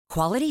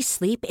Quality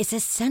sleep is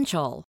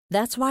essential.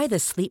 That's why the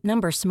Sleep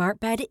Number Smart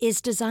Bed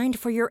is designed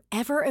for your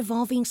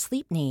ever-evolving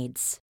sleep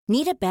needs.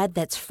 Need a bed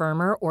that's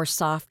firmer or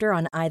softer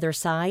on either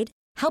side?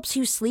 Helps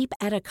you sleep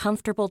at a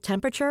comfortable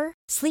temperature?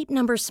 Sleep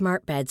Number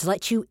Smart Beds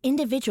let you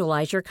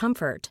individualize your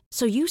comfort,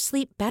 so you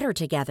sleep better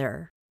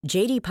together.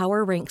 J.D.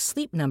 Power ranks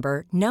Sleep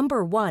Number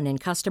number 1 in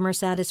customer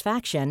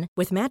satisfaction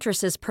with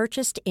mattresses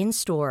purchased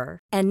in-store.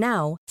 And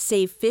now,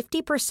 save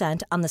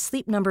 50% on the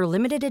Sleep Number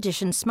Limited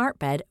Edition Smart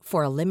Bed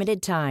for a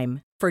limited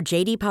time. For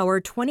J.D. Power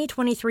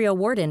 2023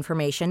 award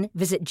information,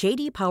 visit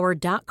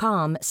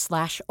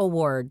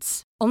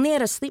jdpower.com/awards. Only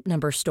at a Sleep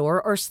Number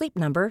store or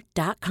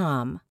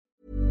sleepnumber.com.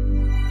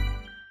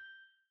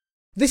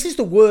 This is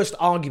the worst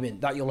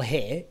argument that you'll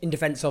hear in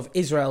defence of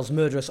Israel's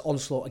murderous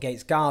onslaught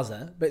against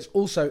Gaza, but it's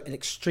also an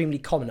extremely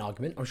common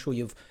argument. I'm sure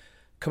you've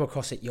come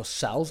across it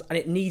yourselves, and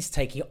it needs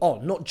taking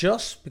on, not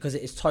just because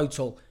it is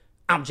total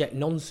abject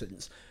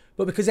nonsense,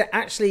 but because it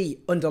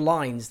actually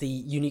underlines the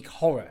unique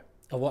horror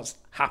of what's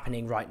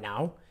happening right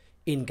now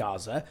in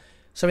Gaza.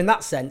 So in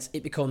that sense,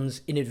 it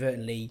becomes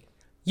inadvertently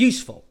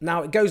useful.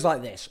 Now, it goes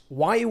like this.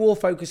 Why are you all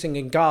focusing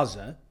in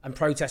Gaza and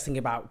protesting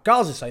about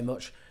Gaza so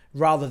much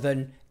rather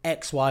than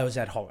X, Y, or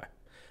Z horror?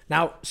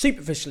 Now,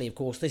 superficially, of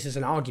course, this is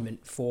an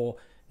argument for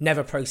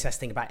never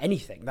protesting about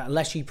anything, that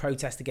unless you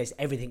protest against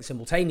everything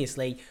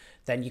simultaneously,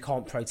 then you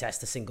can't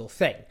protest a single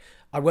thing.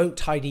 I won't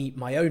tidy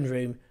my own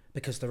room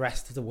because the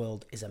rest of the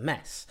world is a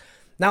mess.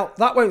 Now,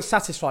 that won't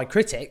satisfy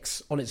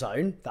critics on its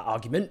own, that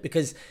argument,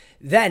 because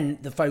then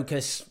the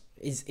focus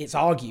it's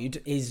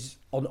argued is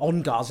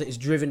on Gaza is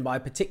driven by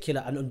a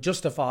particular and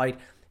unjustified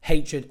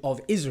hatred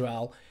of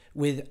Israel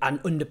with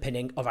an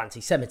underpinning of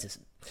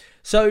anti-Semitism.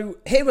 So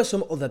here are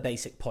some other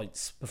basic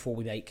points before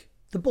we make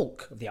the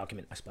bulk of the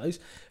argument, I suppose.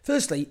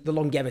 Firstly, the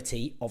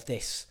longevity of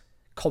this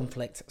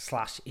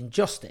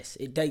conflict/injustice.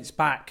 It dates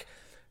back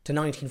to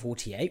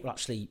 1948, well,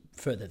 actually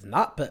further than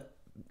that, but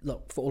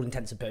look, for all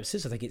intents and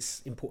purposes, I think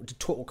it's important to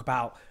talk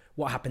about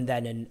what happened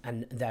then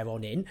and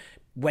thereon in.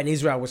 When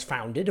Israel was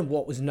founded, and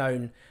what was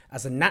known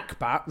as the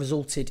Nakba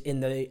resulted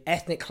in the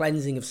ethnic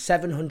cleansing of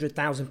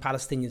 700,000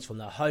 Palestinians from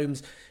their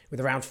homes, with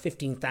around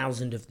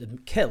 15,000 of them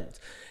killed.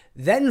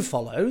 Then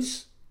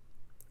follows,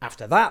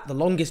 after that, the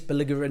longest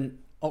belligerent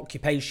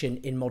occupation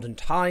in modern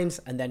times,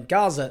 and then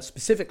Gaza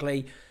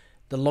specifically,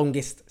 the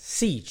longest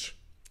siege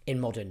in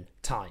modern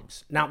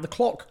times. Now, the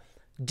clock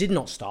did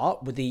not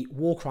start with the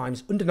war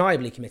crimes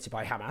undeniably committed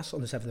by Hamas on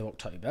the 7th of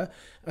October,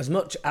 as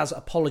much as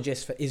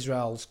apologists for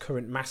Israel's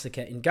current massacre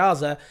in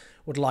Gaza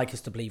would like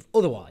us to believe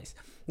otherwise.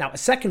 Now, a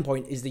second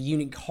point is the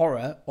unique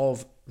horror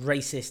of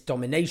racist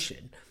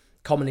domination,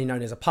 commonly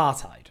known as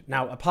apartheid.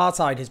 Now,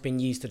 apartheid has been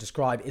used to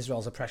describe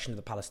Israel's oppression of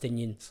the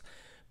Palestinians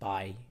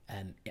by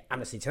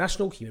Amnesty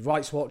International, Human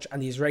Rights Watch,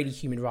 and the Israeli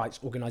human rights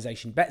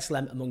organisation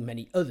B'Tselem, among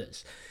many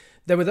others.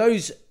 There were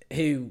those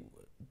who,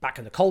 back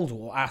in the Cold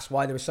War, asked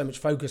why there was so much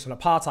focus on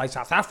apartheid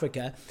South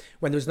Africa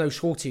when there was no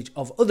shortage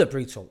of other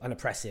brutal and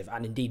oppressive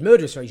and indeed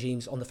murderous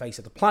regimes on the face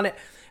of the planet.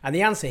 And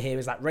the answer here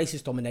is that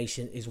racist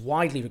domination is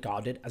widely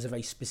regarded as a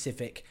very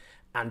specific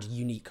and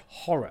unique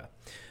horror.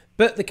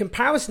 But the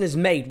comparison is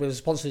made with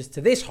responses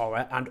to this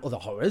horror and other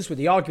horrors, with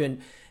the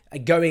argument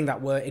going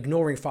that we're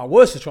ignoring far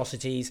worse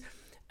atrocities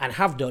and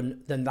have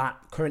done than that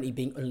currently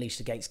being unleashed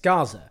against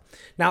Gaza.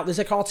 Now, there's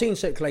a cartoon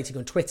circulating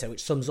on Twitter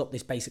which sums up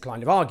this basic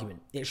line of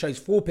argument. It shows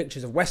 4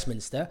 pictures of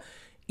Westminster,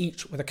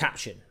 each with a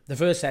caption. The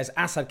first says,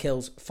 Assad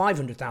kills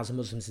 500,000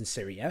 Muslims in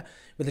Syria,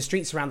 with the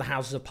streets around the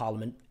Houses of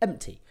Parliament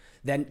empty.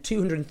 Then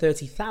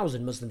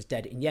 230,000 Muslims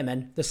dead in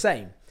Yemen, the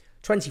same.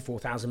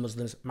 24,000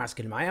 Muslims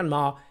massacred in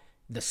Myanmar,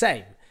 the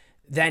same.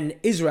 Then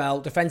Israel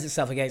defends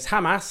itself against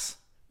Hamas,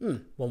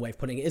 one way of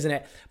putting it, isn't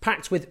it?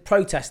 Packed with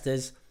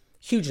protesters,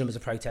 huge numbers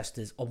of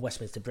protesters on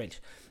Westminster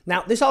Bridge.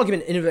 Now, this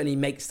argument inadvertently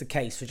makes the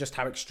case for just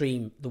how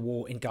extreme the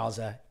war in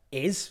Gaza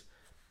is,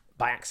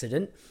 by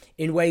accident,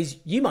 in ways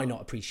you might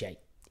not appreciate,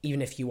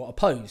 even if you are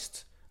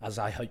opposed, as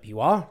I hope you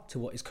are, to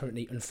what is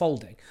currently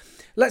unfolding.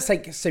 Let's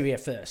take Syria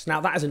first.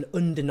 Now, that is an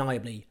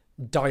undeniably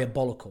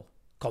diabolical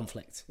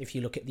conflict, if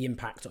you look at the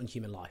impact on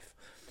human life.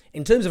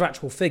 In terms of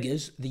actual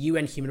figures, the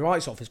UN Human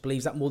Rights Office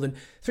believes that more than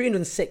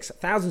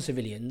 306,000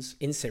 civilians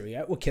in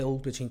Syria were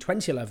killed between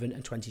 2011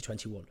 and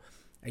 2021.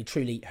 A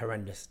truly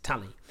horrendous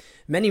tally.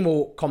 Many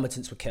more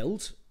combatants were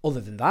killed, other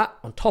than that,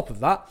 on top of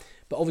that,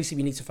 but obviously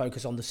we need to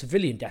focus on the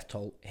civilian death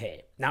toll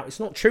here. Now, it's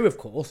not true, of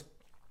course,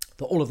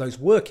 that all of those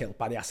were killed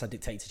by the Assad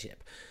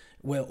dictatorship.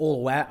 We're all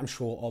aware, I'm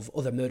sure, of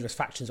other murderous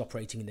factions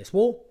operating in this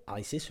war,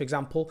 ISIS, for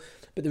example,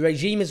 but the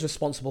regime is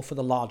responsible for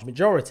the large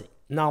majority.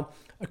 Now,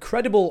 a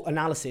credible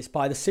analysis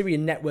by the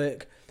Syrian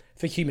Network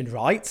for Human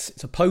Rights,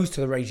 it's opposed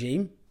to the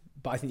regime,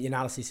 but I think the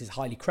analysis is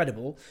highly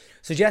credible,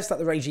 suggests that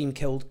the regime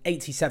killed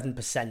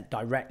 87%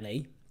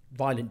 directly,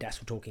 violent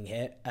deaths we're talking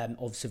here,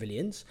 of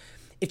civilians.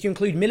 If you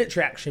include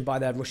military action by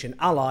their Russian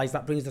allies,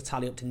 that brings the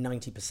tally up to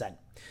 90%.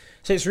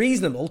 So it's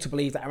reasonable to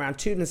believe that around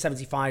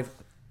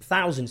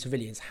 275,000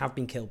 civilians have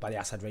been killed by the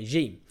Assad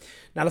regime.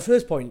 Now, the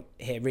first point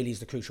here really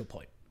is the crucial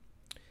point.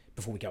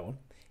 Before we go on,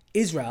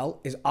 Israel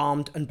is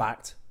armed and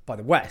backed by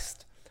the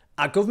West.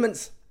 Our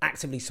governments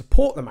actively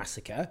support the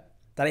massacre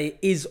that it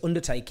is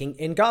undertaking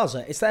in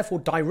Gaza. It's therefore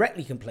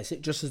directly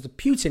complicit, just as the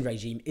Putin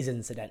regime is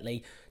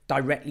incidentally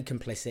directly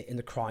complicit in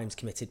the crimes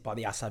committed by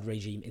the Assad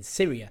regime in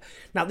Syria.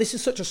 Now, this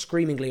is such a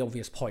screamingly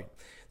obvious point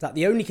that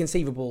the only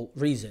conceivable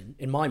reason,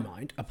 in my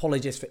mind,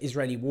 apologists for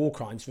Israeli war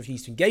crimes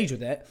refuse to engage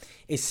with it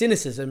is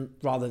cynicism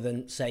rather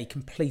than, say,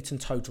 complete and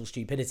total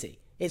stupidity.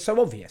 It's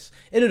so obvious.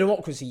 In a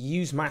democracy, you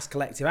use mass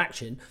collective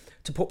action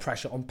to put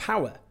pressure on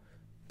power,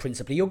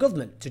 principally your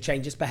government, to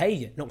change its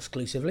behaviour, not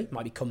exclusively,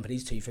 might be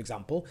companies too, for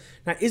example.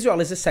 Now,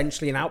 Israel is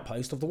essentially an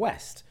outpost of the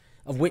West,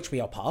 of which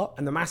we are part,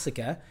 and the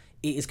massacre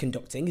it is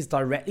conducting is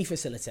directly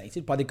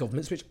facilitated by the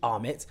governments which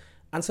arm it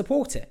and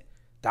support it.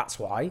 That's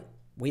why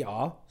we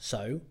are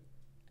so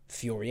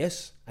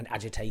furious and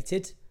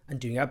agitated and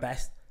doing our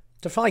best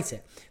to fight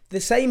it. The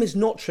same is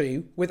not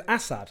true with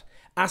Assad.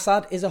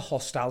 Assad is a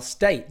hostile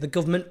state. The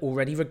government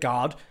already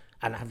regard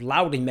and have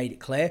loudly made it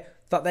clear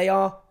that they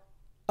are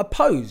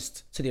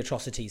opposed to the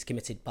atrocities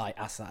committed by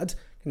Assad.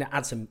 I'm going to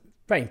add some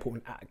very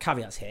important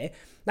caveats here.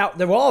 Now,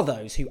 there are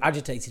those who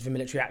agitated for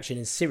military action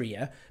in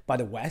Syria by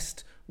the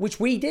West, which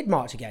we did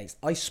march against.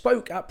 I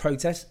spoke at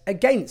protests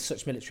against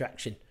such military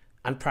action,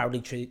 and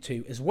proudly true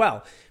too as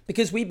well,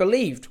 because we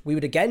believed we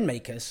would again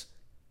make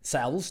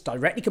ourselves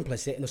directly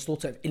complicit in the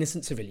slaughter of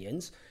innocent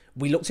civilians.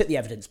 We looked at the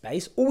evidence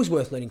base, always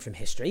worth learning from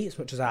history, as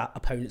much as our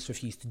opponents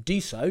refused to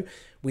do so.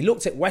 We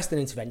looked at Western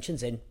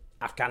interventions in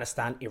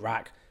Afghanistan,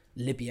 Iraq,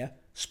 Libya.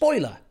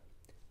 Spoiler,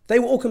 they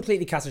were all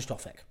completely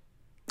catastrophic.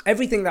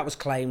 Everything that was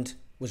claimed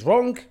was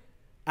wrong,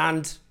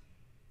 and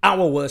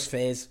our worst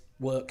fears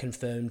were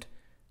confirmed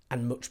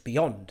and much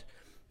beyond.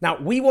 Now,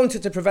 we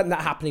wanted to prevent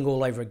that happening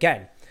all over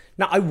again.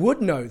 Now, I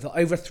would know that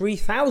over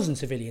 3,000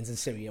 civilians in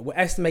Syria were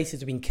estimated to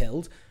have been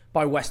killed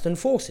by Western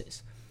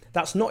forces.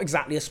 That's not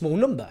exactly a small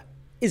number,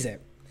 is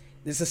it?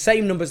 It's the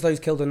same number as those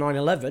killed in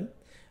 9/11,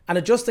 and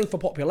adjusting for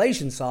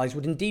population size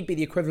would indeed be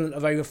the equivalent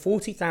of over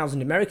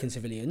 40,000 American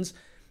civilians,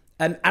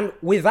 and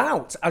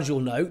without, as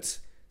you'll note,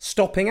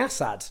 stopping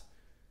Assad,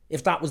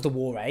 if that was the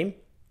war aim,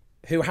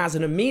 who has,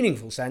 in a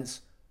meaningful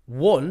sense,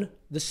 won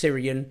the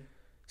Syrian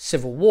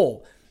civil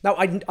war. Now,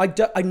 I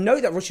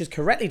know that Russia is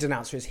correctly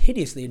denounced for its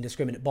hideously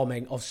indiscriminate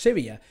bombing of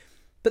Syria,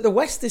 but the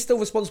West is still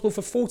responsible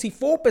for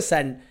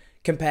 44%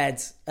 compared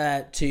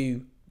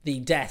to the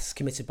deaths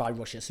committed by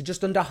Russia. So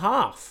just under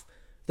half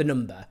the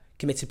number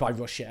committed by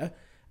Russia,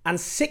 and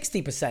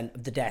 60%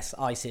 of the deaths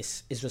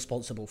ISIS is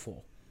responsible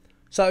for.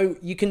 So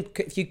you can,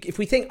 if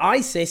we think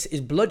ISIS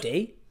is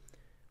bloody,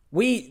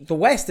 the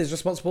West is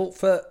responsible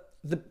for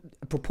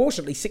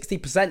proportionately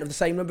 60% of the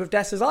same number of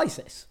deaths as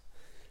ISIS.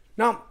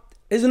 Now,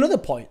 there's another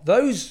point.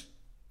 Those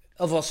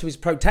of us who was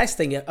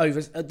protesting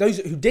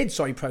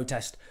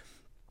protest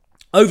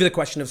over the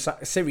question of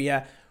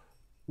Syria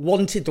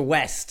wanted the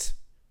West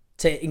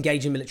to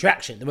engage in military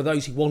action. There were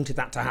those who wanted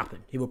that to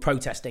happen, who were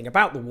protesting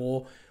about the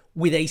war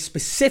with a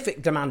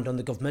specific demand on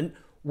the government.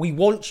 We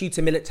want you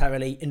to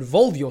militarily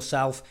involve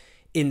yourself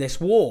in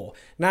this war.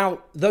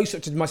 Now, those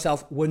such as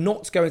myself were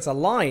not going to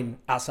align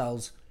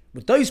ourselves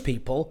with those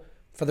people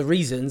for the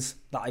reasons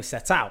that I've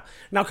set out.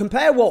 Now,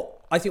 compare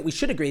what I think we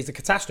should agree is the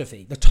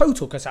catastrophe, the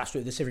total catastrophe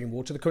of the Syrian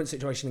war, to the current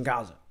situation in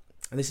Gaza.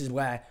 And this is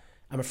where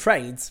I'm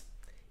afraid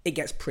it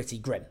gets pretty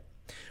grim.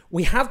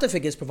 We have the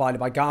figures provided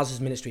by Gaza's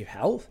Ministry of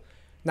Health.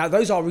 Now,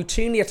 those are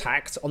routinely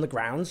attacked on the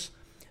grounds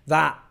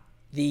that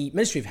the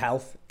Ministry of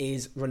Health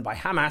is run by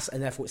Hamas,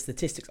 and therefore its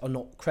statistics are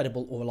not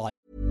credible or reliable.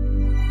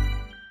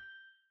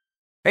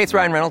 Hey, it's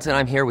Ryan Reynolds, and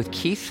I'm here with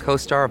Keith,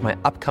 co-star of my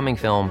upcoming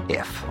film,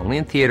 If, only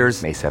in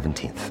theaters May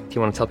 17th. Do you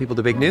want to tell people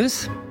the big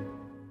news?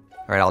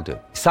 All right, I'll do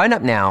it. Sign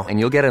up now and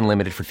you'll get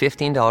unlimited for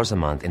 $15 a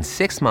month and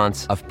 6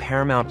 months of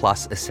Paramount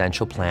Plus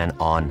Essential Plan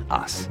on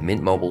us.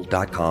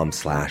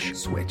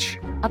 MintMobile.com/switch.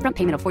 Upfront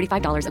payment of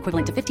 $45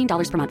 equivalent to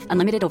 $15 per month.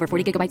 Unlimited over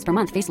 40 gigabytes per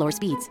month. Face lower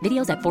speeds.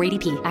 Videos at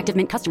 480p. Active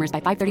Mint customers by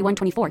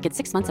 531.24 get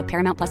 6 months of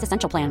Paramount Plus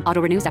Essential Plan. Auto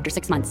renews after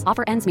 6 months.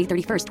 Offer ends May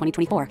 31st,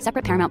 2024.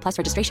 Separate Paramount Plus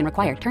registration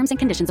required. Terms and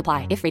conditions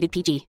apply if rated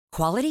PG.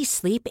 Quality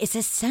sleep is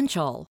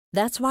essential.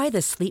 That's why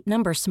the Sleep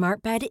Number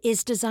Smart Bed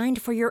is designed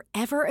for your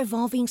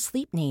ever-evolving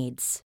sleep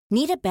needs.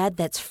 Need a bed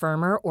that's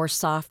firmer or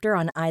softer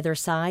on either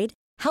side?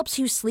 Helps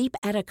you sleep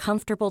at a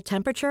comfortable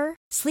temperature?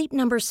 Sleep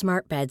Number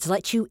Smart Beds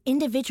let you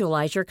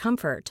individualize your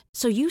comfort,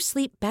 so you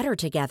sleep better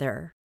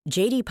together.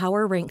 J.D.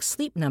 Power ranks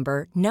Sleep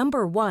Number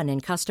number 1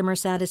 in customer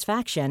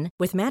satisfaction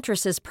with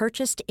mattresses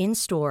purchased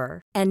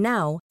in-store. And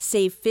now,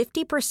 save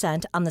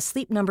 50% on the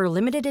Sleep Number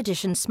Limited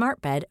Edition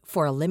Smart Bed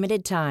for a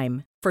limited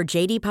time. For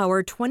J.D.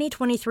 Power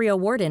 2023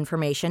 award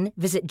information,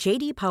 visit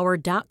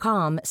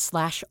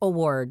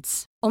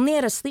jdpower.com/awards. Only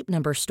at a Sleep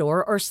Number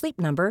store or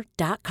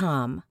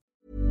sleepnumber.com.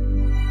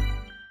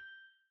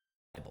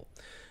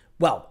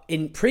 Well,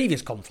 in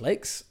previous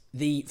conflicts,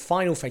 the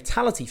final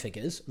fatality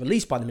figures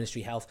released by the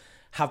Ministry of Health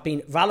have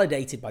been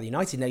validated by the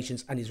United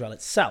Nations and Israel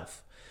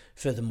itself.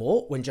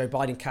 Furthermore, when Joe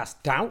Biden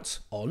cast doubt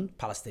on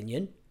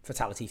Palestinian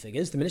fatality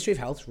figures, the Ministry of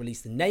Health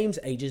released the names,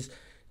 ages,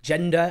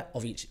 gender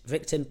of each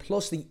victim,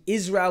 plus the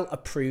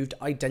Israel-approved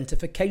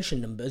identification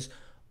numbers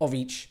of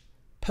each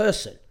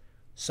person.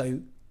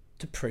 So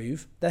to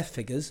prove their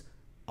figures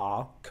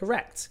are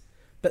correct.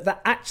 But they're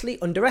actually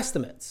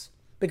underestimates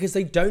because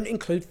they don't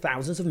include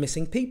thousands of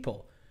missing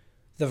people,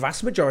 the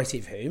vast majority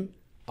of whom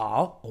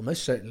are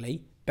almost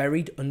certainly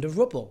buried under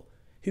rubble,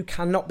 who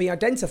cannot be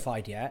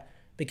identified yet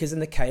because in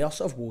the chaos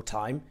of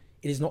wartime,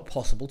 it is not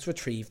possible to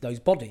retrieve those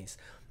bodies.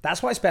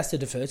 That's why it's best to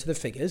defer to the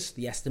figures,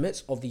 the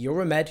estimates of the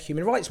Euromed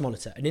Human Rights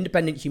Monitor, an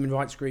independent human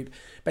rights group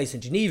based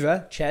in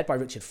Geneva, chaired by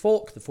Richard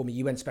Falk, the former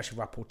UN Special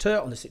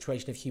Rapporteur on the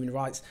situation of human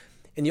rights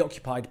in the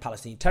occupied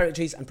Palestinian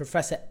territories and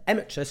Professor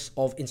Emeritus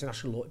of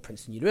International Law at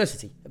Princeton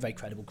University, a very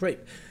credible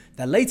group.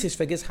 Their latest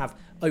figures have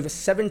over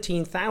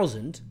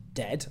 17,000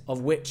 dead,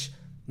 of which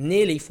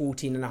nearly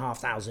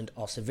 14,500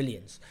 are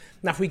civilians.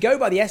 Now, if we go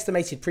by the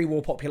estimated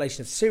pre-war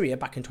population of Syria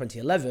back in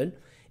 2011,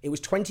 it was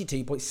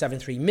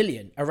 22.73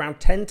 million, around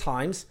 10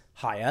 times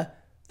higher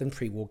than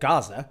pre-war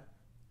Gaza,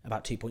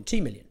 about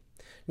 2.2 million.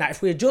 Now,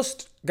 if we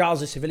adjust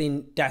Gaza's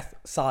civilian death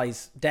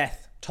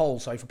toll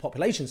for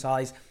population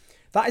size,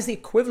 that is the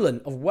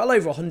equivalent of well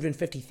over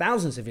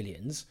 150,000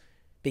 civilians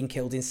being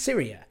killed in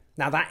Syria.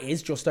 Now, that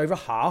is just over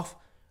half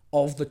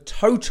of the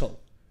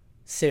total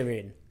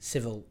Syrian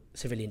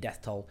civilian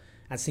death toll,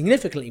 and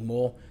significantly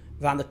more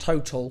than the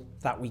total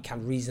that we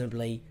can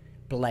reasonably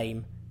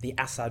blame the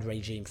Assad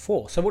regime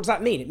for. So what does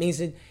that mean? It means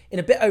in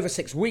a bit over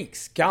 6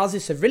 weeks,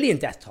 Gaza's civilian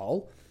death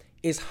toll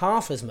is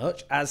half as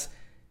much as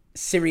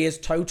Syria's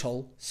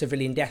total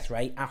civilian death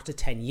rate after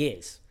 10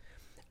 years.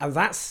 And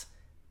that's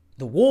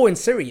the war in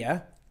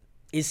Syria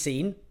is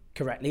seen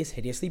correctly as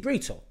hideously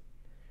brutal.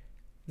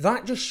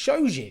 That just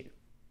shows you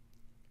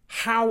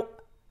how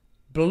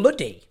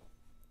bloody,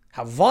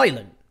 how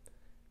violent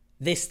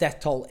this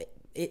death toll,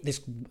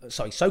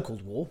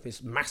 so-called war,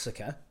 this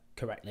massacre,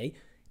 correctly,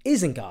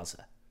 is in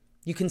Gaza.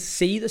 You can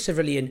see the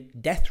civilian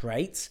death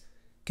rates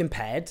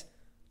compared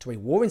to a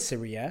war in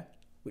Syria,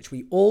 which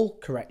we all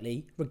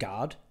correctly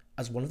regard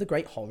as one of the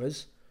great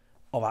horrors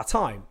of our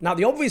time. Now,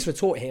 the obvious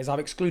retort here is I've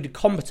excluded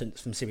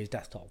combatants from Syria's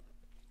death toll.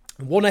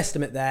 And one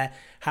estimate there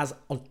has,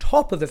 on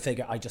top of the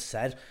figure I just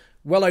said,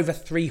 well over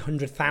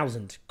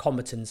 300,000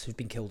 combatants who've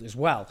been killed as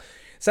well.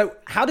 So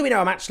how do we know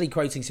I'm actually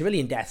quoting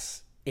civilian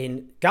deaths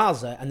in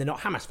Gaza and they're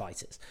not Hamas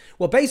fighters?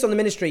 Well, based on the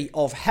Ministry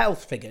of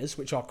Health figures,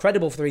 which are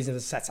credible for the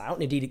reasons set out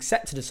and indeed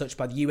accepted as such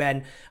by the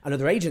UN and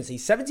other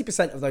agencies,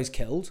 70% of those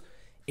killed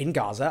in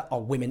Gaza are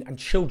women and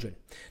children.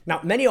 Now,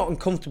 many are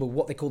uncomfortable with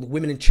what they call the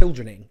women and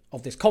childrening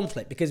of this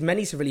conflict because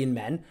many civilian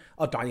men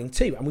are dying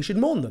too, and we should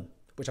mourn them,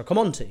 which I'll come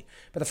on to.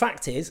 But the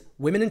fact is,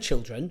 women and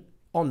children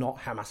are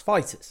not Hamas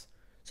fighters.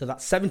 So that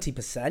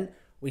 70%,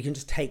 we can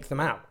just take them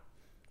out.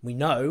 We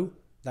know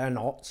they're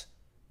not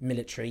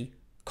military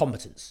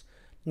combatants.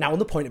 Now, on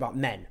the point about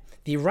men,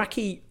 the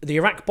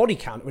Iraq Body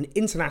Count, an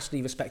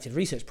internationally respected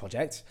research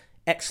project,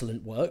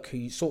 excellent work,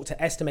 who sought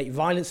to estimate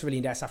violent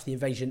civilian deaths after the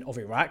invasion of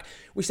Iraq,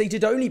 which they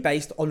did only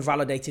based on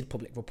validated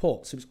public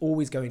reports. So it was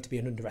always going to be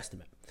an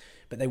underestimate.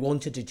 But they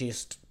wanted to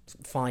just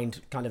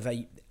find kind of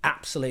a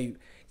absolute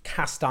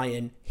cast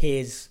iron,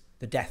 here's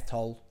the death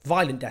toll,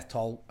 violent death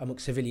toll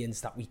amongst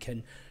civilians that we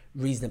can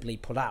reasonably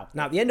put out.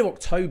 Now, at the end of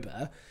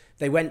October,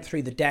 they went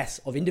through the deaths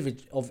of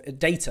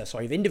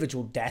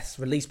individual deaths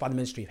released by the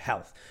Ministry of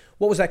Health.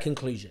 What was their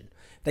conclusion?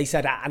 They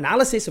said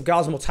analysis of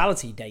Gaza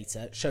mortality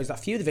data shows that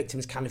few of the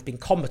victims can have been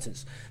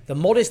combatants. The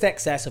modest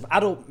excess of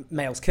adult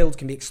males killed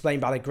can be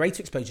explained by their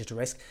greater exposure to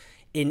risk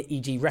in,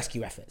 e.g.,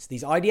 rescue efforts.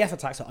 These IDF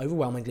attacks are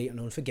overwhelmingly and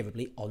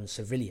unforgivably on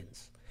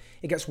civilians.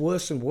 It gets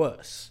worse and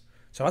worse.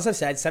 So as I've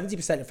said,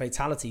 70% of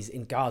fatalities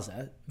in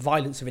Gaza,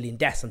 violent civilian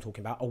deaths I'm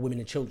talking about, are women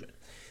and children.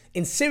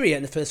 In Syria,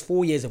 in the first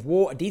 4 years of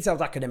war, a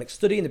detailed academic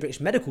study in the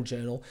British Medical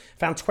Journal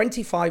found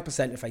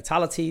 25% of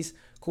fatalities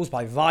caused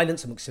by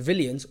violence amongst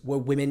civilians were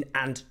women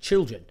and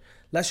children.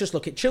 Let's just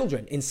look at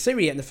children. In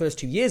Syria, in the first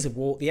 2 years of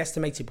war, the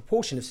estimated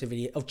proportion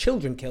of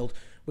children killed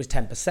was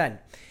 10%.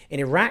 In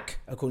Iraq,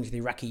 according to the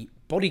Iraqi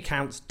Body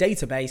Counts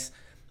database,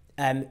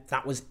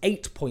 that was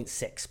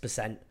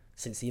 8.6%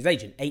 since the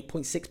invasion.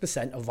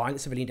 8.6% of violent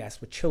civilian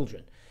deaths were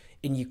children.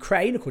 In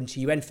Ukraine, according to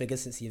UN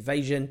figures since the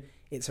invasion,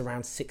 it's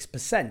around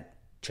 6%.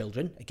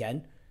 Children,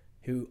 again,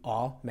 who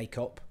make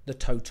up the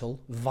total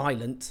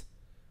violent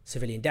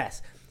civilian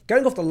deaths.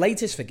 Going off the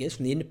latest figures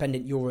from the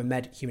independent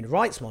Euromed Human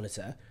Rights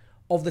Monitor,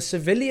 of the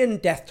civilian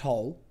death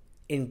toll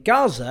in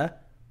Gaza,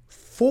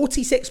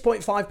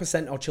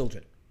 46.5% are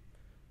children.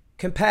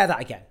 Compare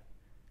that again.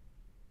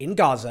 In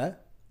Gaza,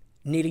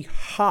 nearly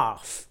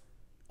half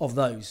of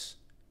those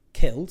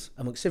killed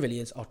amongst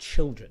civilians are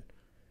children,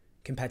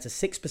 compared to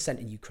 6%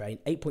 in Ukraine,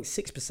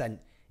 8.6%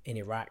 in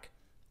Iraq,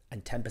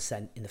 and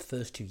 10% in the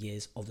first 2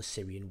 years of the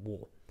Syrian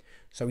war.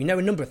 So we know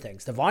a number of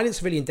things. The violent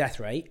civilian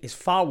death rate is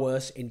far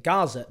worse in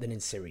Gaza than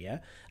in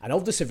Syria, and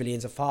of the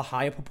civilians, a far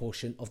higher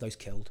proportion of those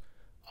killed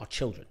are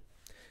children.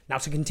 Now,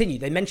 to continue,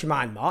 they mention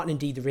Myanmar, and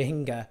indeed the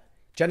Rohingya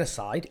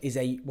genocide is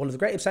one of the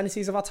great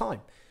obscenities of our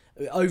time.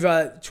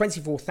 Over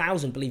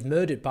 24,000 believed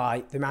murdered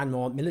by the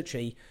Myanmar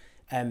military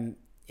in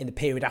the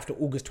period after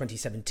August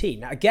 2017.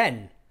 Now,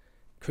 again,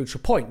 crucial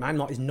point,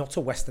 Myanmar is not a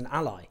Western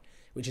ally,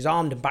 which is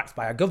armed and backed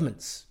by our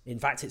governments. In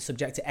fact, it's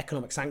subject to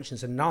economic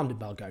sanctions and an armed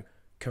embargo,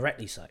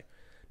 correctly so.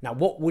 Now,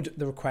 what would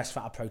the request for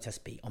our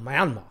protest be on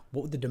Myanmar?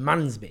 What would the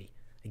demands be?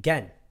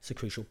 Again, it's a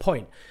crucial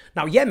point.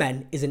 Now,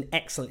 Yemen is an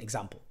excellent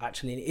example,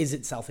 actually, and it is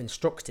itself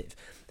instructive.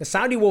 The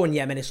Saudi war in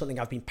Yemen is something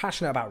I've been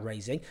passionate about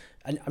raising,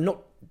 and I'm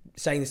not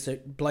saying this to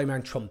blow my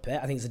own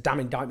trumpet. I think it's a damn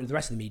indictment of the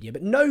rest of the media,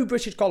 but no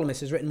British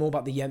columnist has written more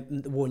about the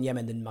war in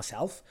Yemen than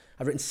myself.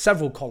 I've written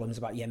several columns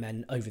about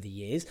Yemen over the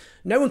years.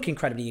 No one can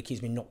credibly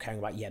accuse me of not caring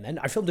about Yemen.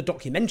 I filmed a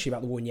documentary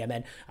about the war in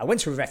Yemen. I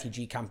went to a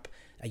refugee camp,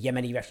 a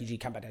Yemeni refugee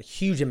camp, that had a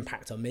huge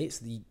impact on me. It's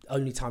the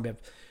only time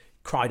I've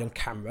cried on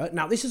camera.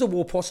 Now, this is a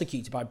war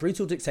prosecuted by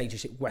brutal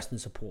dictatorship with Western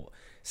support.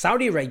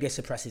 Saudi Arabia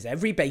suppresses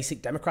every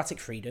basic democratic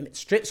freedom. It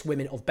strips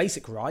women of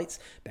basic rights,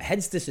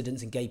 beheads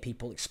dissidents and gay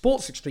people,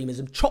 exports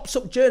extremism, chops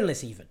up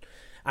journalists even,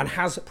 and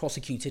has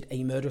prosecuted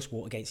a murderous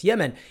war against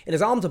Yemen. It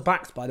is armed and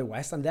backed by the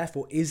West and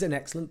therefore is an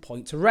excellent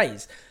point to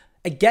raise.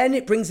 Again,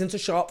 it brings into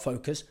sharp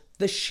focus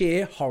the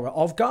sheer horror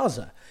of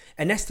Gaza.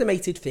 An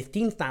estimated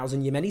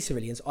 15,000 Yemeni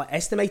civilians are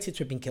estimated to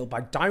have been killed by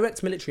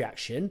direct military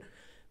action,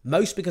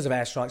 most because of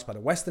airstrikes by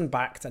the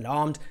Western-backed and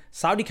armed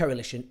Saudi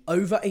coalition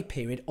over a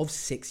period of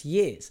 6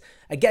 years.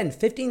 Again,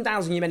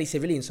 15,000 Yemeni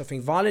civilians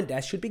suffering violent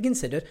deaths should be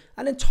considered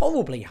an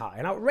intolerably high,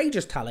 an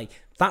outrageous tally.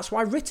 That's why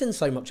I've written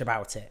so much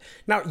about it.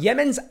 Now,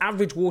 Yemen's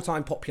average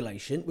wartime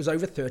population was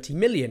over 30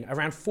 million,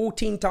 around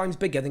 14 times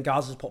bigger than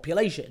Gaza's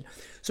population.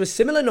 So a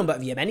similar number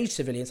of Yemeni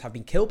civilians have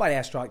been killed by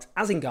airstrikes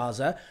as in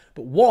Gaza,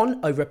 but one,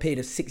 over a period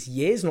of 6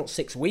 years, not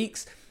 6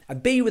 weeks,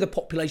 and B, with a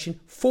population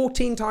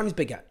 14 times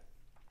bigger.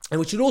 And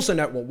we should also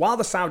note, well, while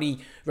the Saudi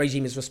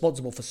regime is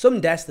responsible for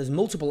some deaths, there's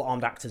multiple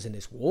armed actors in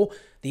this war.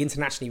 The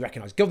internationally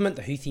recognised government,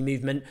 the Houthi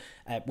movement,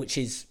 which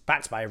is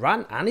backed by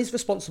Iran and is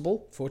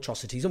responsible for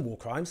atrocities and war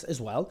crimes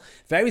as well.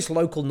 Various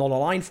local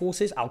non-aligned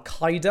forces,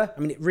 Al-Qaeda. I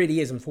mean, it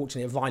really is,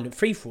 unfortunately, a violent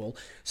free-for-all.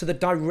 So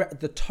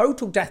the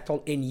total death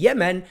toll in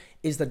Yemen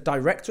is the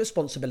direct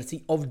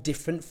responsibility of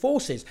different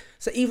forces.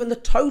 So even the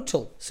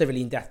total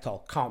civilian death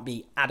toll can't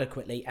be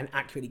adequately and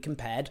accurately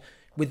compared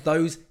with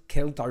those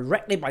killed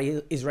directly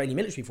by Israeli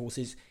military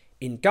forces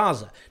in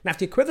Gaza. Now, if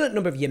the equivalent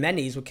number of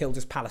Yemenis were killed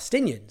as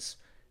Palestinians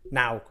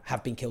now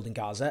have been killed in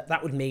Gaza,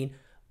 that would mean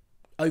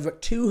over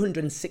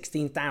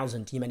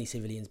 216,000 Yemeni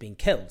civilians being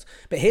killed.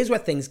 But here's where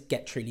things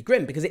get truly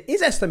grim, because it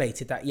is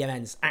estimated that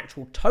Yemen's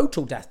actual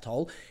total death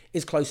toll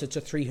is closer to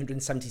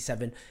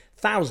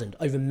 377,000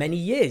 over many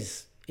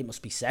years, it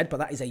must be said, but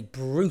that is a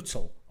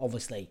brutal,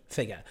 obviously,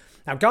 figure.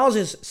 Now,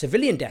 Gaza's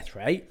civilian death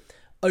rate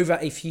over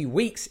a few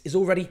weeks is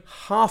already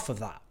half of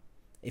that,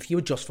 if you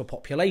adjust for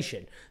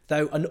population,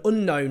 though an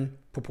unknown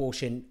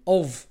proportion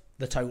of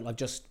the total I've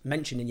just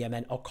mentioned in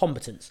Yemen are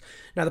combatants.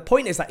 Now, the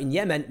point is that in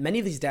Yemen, many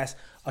of these deaths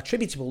are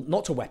attributable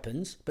not to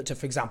weapons, but to,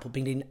 for example,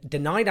 being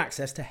denied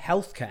access to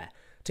healthcare,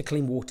 to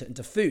clean water and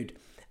to food.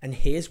 And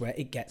here's where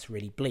it gets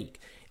really bleak.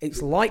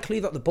 It's likely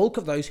that the bulk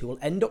of those who will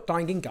end up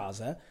dying in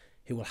Gaza,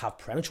 who will have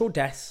premature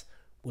deaths,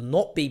 will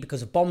not be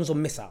because of bombs or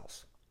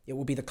missiles. It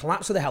will be the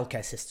collapse of the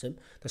healthcare system,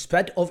 the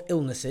spread of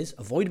illnesses,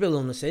 avoidable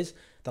illnesses,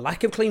 the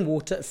lack of clean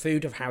water,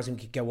 food, of housing,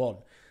 could go on.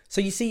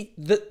 So you see,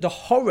 the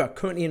horror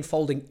currently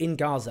unfolding in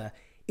Gaza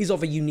is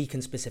of a unique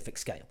and specific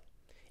scale.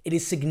 It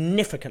is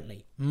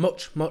significantly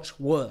much, much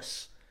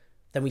worse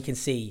than we can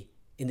see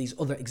in these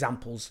other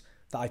examples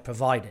that I've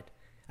provided.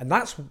 And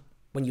that's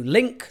when you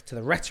link to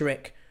the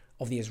rhetoric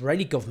of the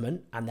Israeli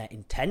government and their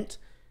intent,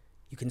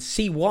 you can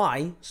see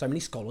why so many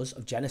scholars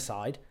of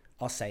genocide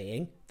are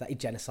saying that a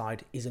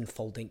genocide is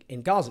unfolding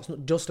in Gaza. It's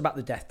not just about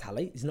the death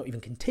tally. It's not even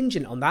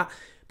contingent on that.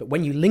 But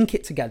when you link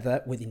it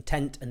together with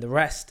intent and the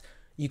rest,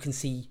 you can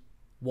see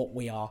what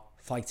we are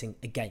fighting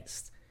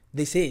against.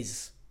 This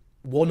is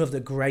one of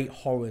the great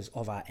horrors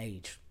of our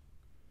age.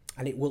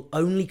 And it will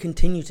only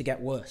continue to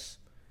get worse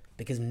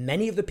because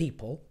many of the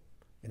people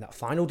in that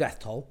final death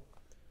toll,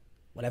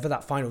 whatever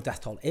that final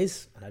death toll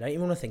is, and I don't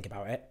even want to think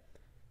about it,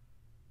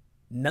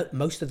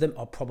 most of them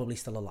are probably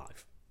still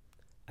alive.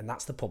 And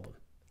that's the problem.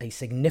 A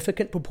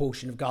significant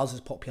proportion of Gaza's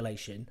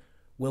population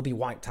will be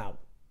wiped out.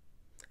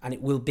 And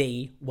it will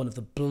be one of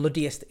the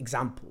bloodiest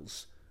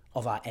examples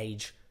of our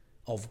age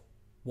of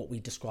what we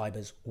describe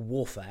as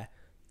warfare,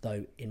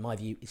 though in my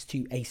view it's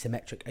too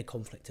asymmetric a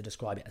conflict to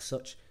describe it as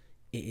such.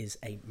 It is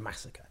a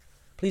massacre.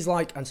 Please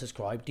like and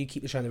subscribe. Do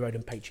keep the show on the road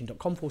on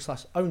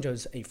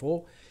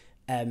patreon.com/OwenJones84.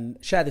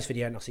 Share this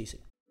video and I'll see you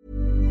soon.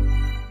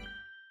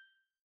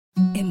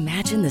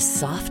 Imagine the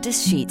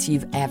softest sheets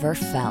you've ever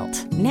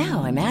felt.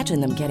 Now imagine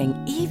them getting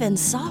even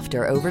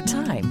softer over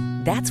time.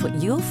 That's what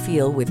you'll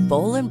feel with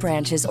Boll &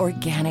 Branch's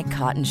organic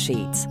cotton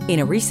sheets. In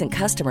a recent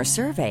customer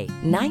survey,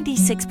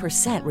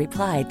 96%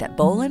 replied that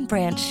Boll &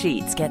 Branch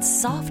sheets get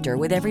softer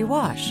with every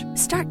wash.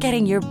 Start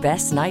getting your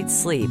best night's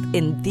sleep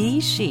in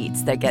these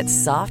sheets that get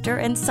softer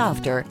and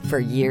softer for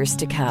years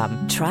to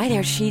come. Try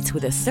their sheets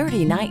with a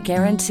 30-night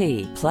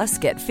guarantee. Plus,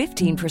 get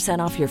 15%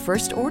 off your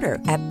first order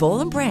at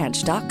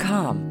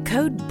bollandbranch.com.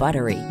 Code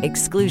BUTTERY.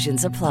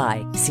 Exclusions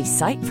apply. See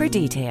site for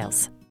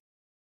details.